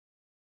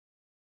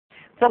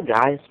What's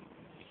up, guys?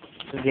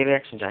 This is David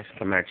Action Jackson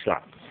from Max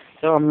Shop.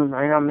 So I'm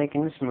right now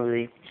making a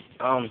smoothie.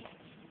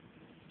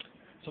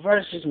 So far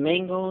it's just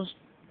mangoes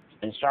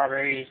and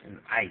strawberries and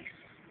ice.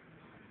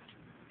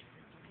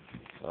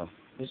 So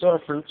these are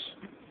the fruits.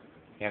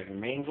 You have your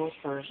mangoes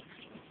first,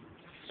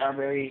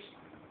 strawberries,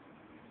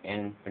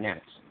 and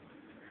bananas.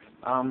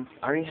 I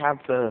already have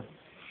the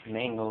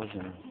mangoes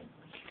and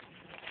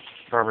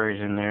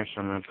strawberries in there,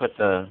 so I'm gonna put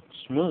the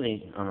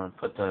smoothie. I'm gonna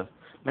put the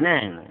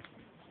banana in there.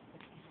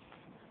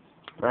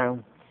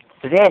 Well,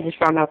 today I just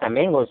found out that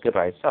mango is good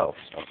by itself,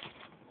 so.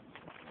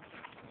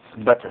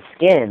 But the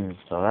skin,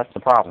 so that's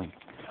the problem.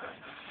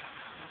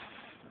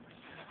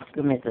 I'm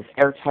gonna make this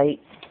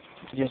airtight,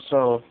 just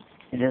so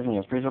it doesn't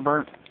get freezer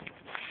burnt.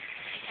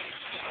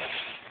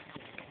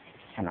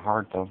 Kind of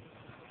hard though.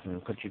 I'm gonna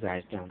put you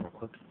guys down real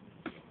quick.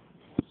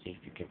 See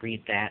if you can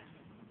read that.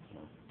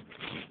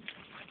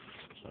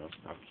 So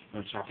I'm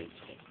gonna chop it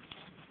today.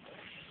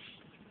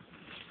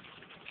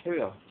 Here we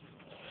go.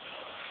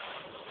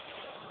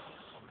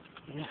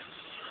 Yes.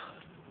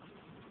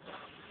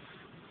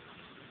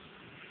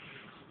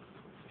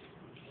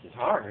 It's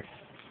hard.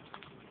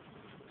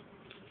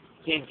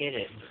 Can't get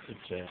it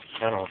to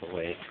shut all the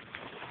way.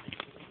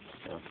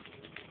 So.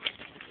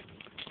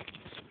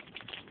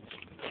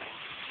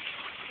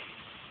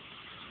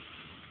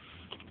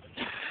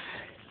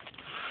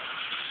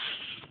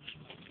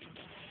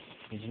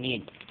 You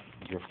need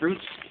your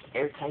fruits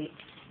airtight.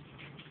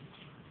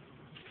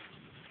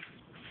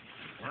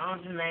 Now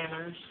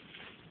bananas.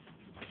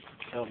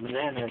 So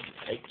bananas,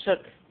 I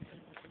took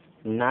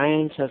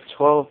 9 to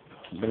 12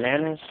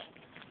 bananas.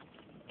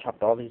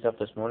 Chopped all these up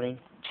this morning.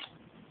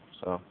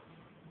 So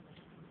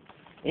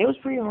it was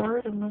pretty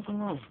hard, I'm not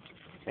gonna lie.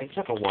 It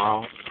took a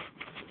while.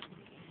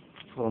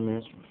 12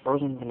 minutes.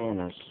 Frozen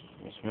bananas.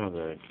 They smell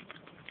good.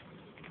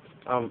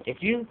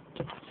 If you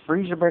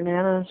freeze your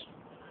bananas,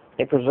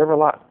 they preserve a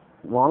lot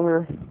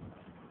longer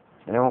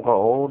and they won't go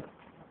old.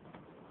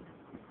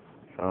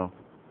 So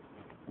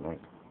I'm like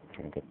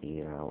trying to get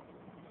these out.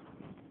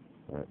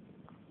 But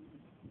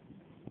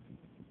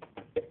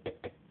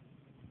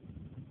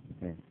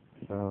okay,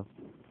 so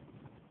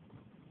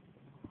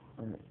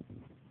that's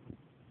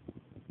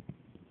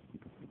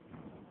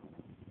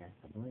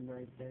the blend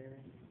right there.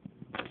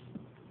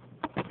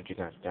 Put you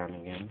guys down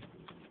again.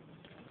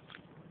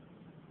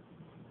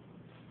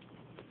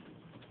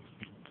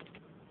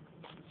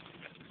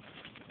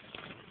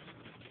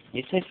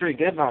 These taste pretty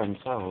good by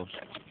themselves,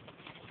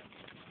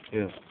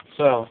 too.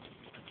 So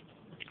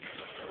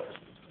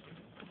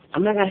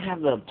I'm not gonna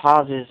have the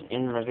pauses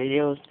in my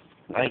videos.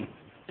 Like,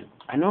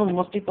 I know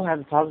most people have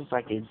the pauses,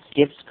 like it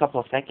skips a couple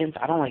of seconds.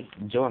 I don't like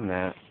doing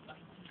that.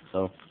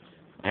 So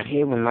I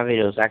hate when my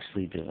videos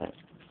actually do that.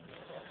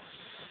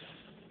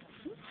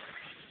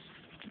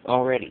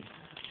 Already,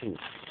 too.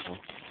 So.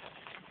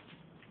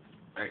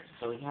 Alright,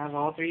 so we have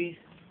all three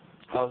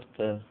of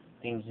the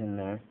things in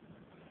there.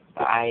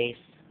 The ice,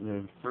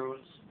 the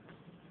fruits.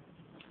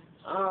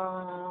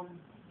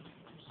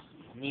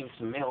 Need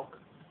some milk.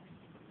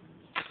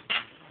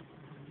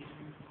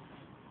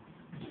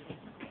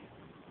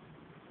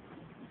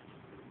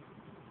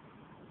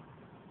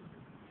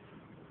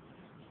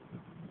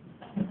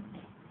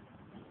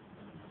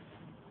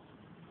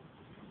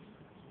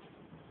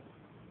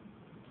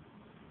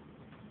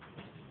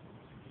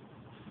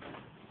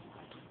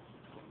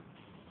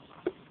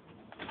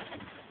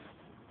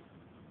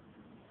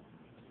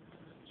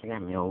 I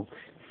got milk.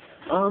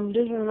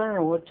 Doesn't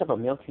matter what type of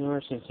milk you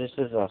want since this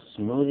is a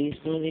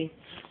smoothie.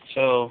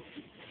 So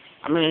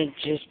I'm gonna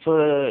just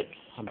put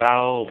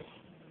about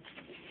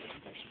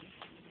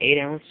 8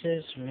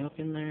 ounces of milk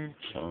in there.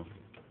 So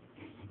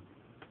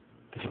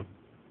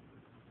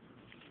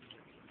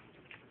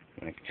I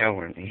can tell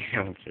where 8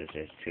 ounces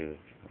is too.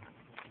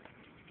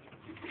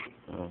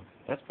 So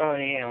that's about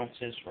 8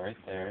 ounces right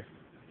there.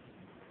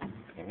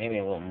 Okay, maybe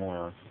a little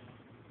more.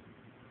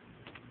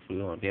 We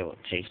won't be able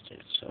to taste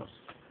it. So.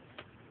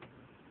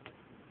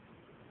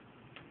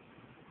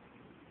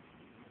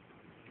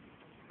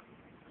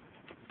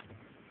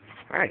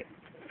 Alright.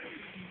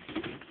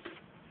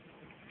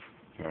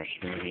 Our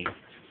smoothie.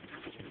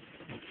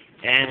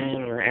 And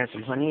we're going to add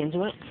some honey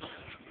into it.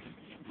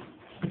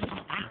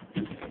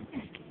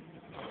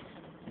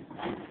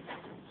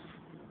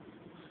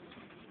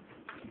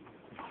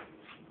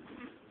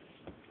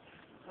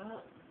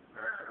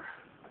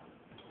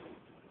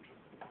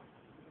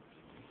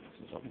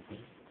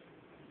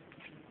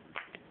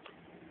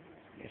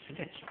 Yes,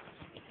 it is.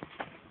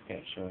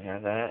 Okay, so we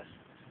have that.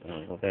 And a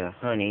little bit of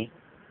honey.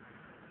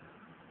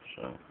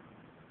 So.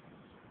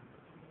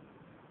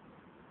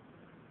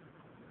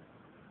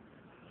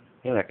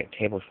 Maybe like a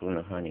tablespoon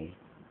of honey.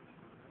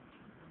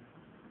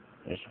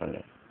 Just want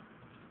to.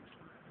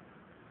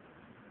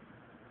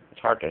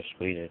 It's hard to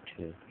squeeze it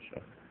too.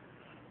 So.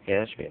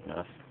 Yeah, that should be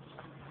enough.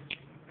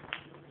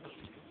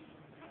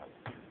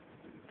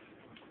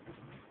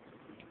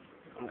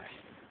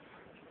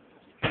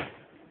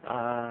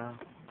 A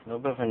little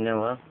bit of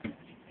vanilla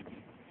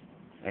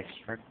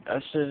extract.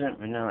 This isn't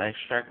vanilla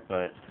extract,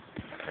 but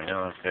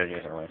vanilla is good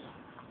either way.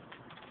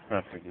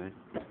 Not very good.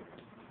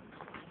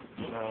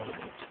 So,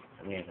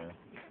 I need a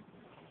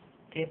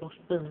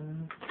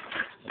tablespoon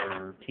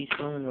or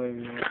teaspoon, whatever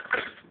you want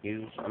to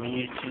use. I'm going to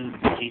use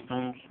 2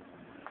 teaspoons.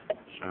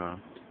 So,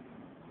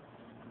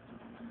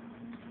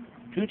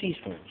 2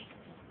 teaspoons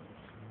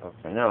of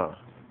vanilla.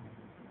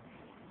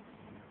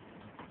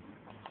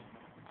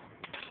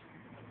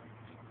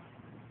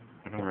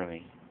 I don't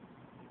really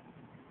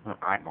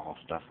eyeball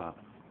stuff up.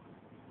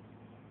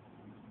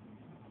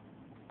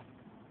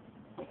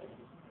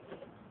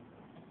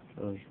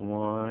 So there's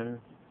 1.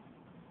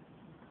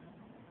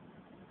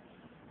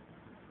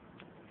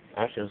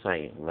 Actually, it's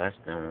like less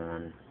than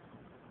 1.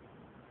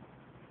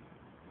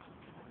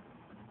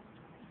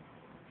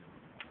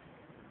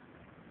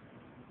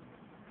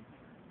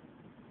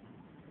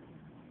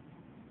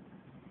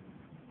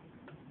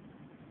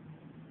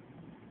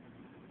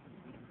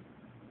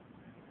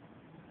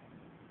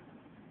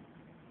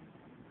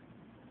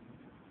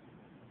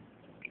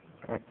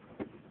 Alright.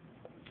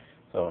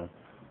 So,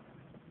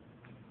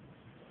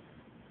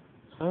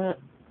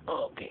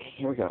 okay,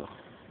 here we go.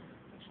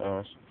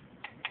 So,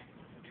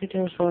 2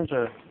 tablespoons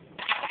of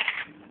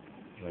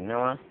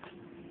vanilla.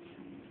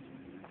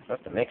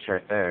 That's the mix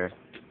right there.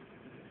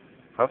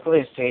 Hopefully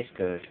it tastes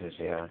good, because,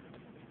 yeah,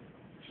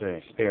 it's an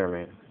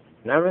experiment.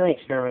 Not really an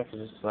experiment,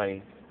 because it's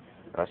like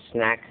a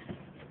snack.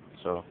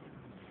 So,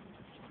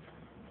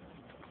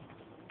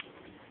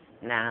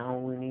 now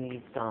we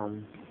need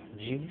some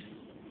juice.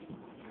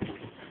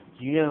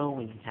 You know,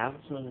 when you have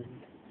some,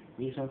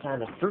 need some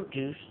kind of fruit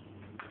juice.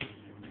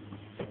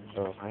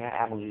 So, I got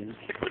apple juice.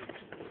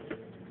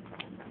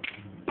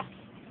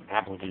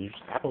 Apple juice.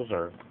 Apples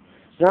are...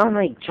 It's not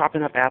like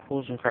chopping up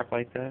apples and crap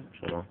like that,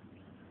 so...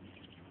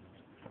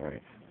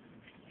 Alright.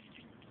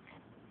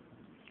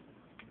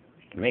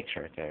 The mix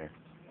right there.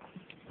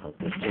 I hope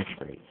this tastes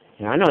great.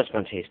 Yeah, I know it's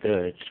gonna taste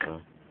good,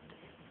 so...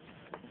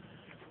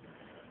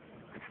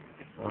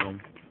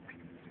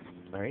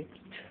 Alright.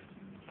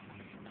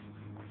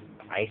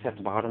 Ice at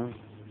the bottom.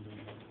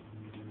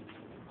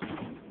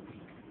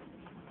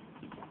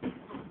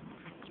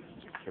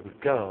 Here we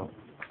go.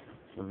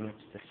 We'll mix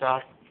this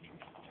up.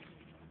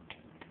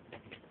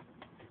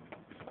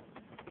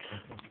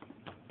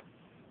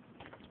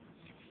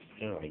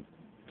 Alright.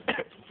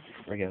 Here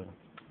we go.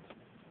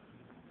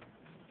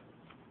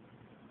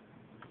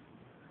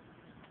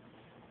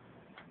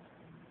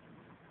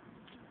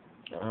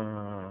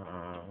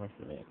 What's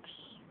the mix?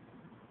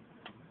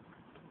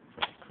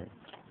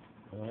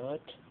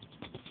 What?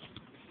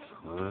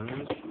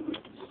 Good.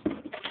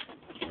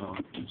 Oh,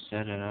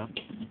 set it up.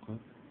 Okay.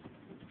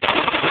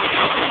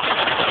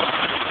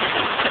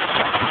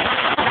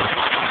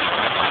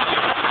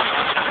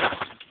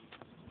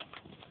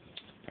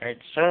 Alright,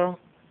 so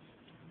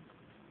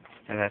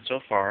and that's so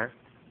far.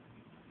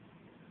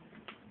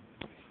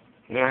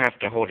 I'm gonna have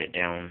to hold it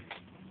down.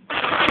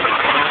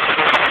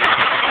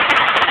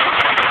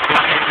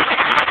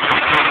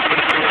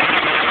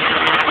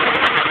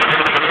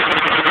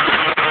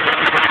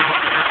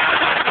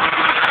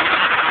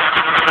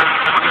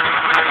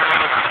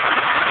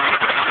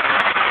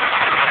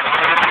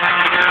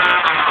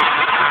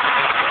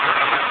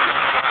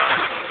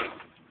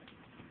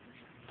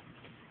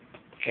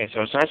 Okay,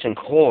 so it's nice and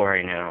cool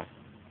right now.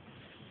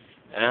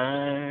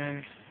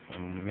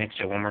 Mix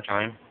it one more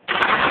time.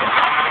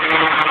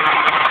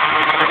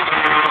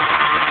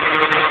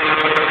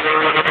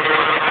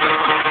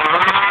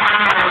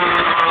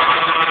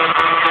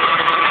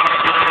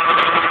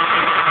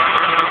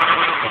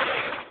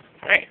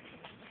 Alright.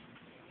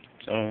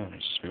 So,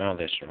 let's smell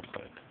this real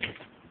quick.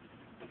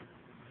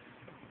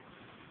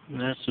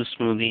 That's the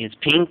smoothie. It's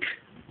pink.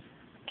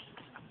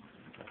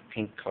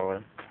 Pink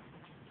color.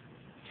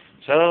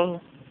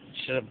 So,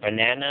 it's a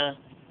banana,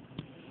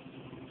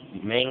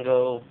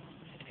 mango,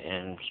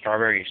 and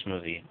strawberry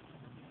smoothie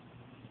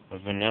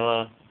with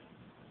vanilla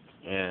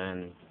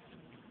and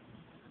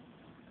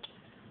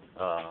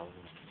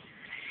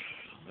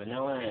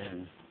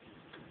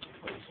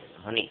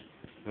honey.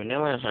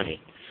 Vanilla and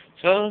honey.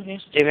 So,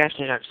 yes, Dave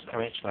Ashton Jackson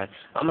comments, but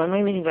I'm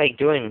maybe like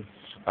doing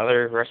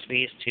other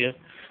recipes too.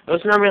 Well,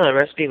 it's not really a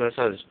recipe, but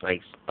it's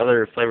like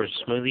other flavors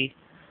of smoothie.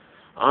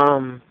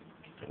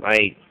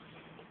 Like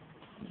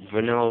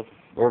vanilla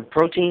or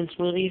protein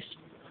smoothies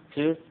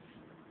too.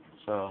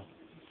 So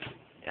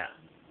yeah.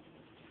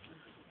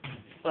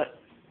 But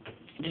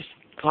just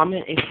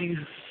comment if you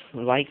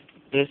like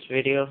this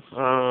video.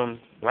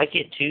 Like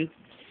it too.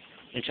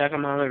 And check out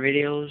my other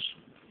videos.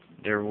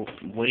 They're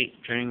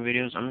weight training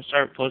videos. I'm gonna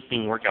start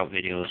posting workout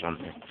videos on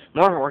there.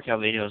 More workout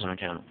videos on my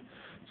channel.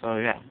 So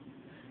yeah.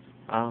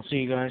 I'll see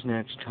you guys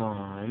next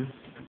time.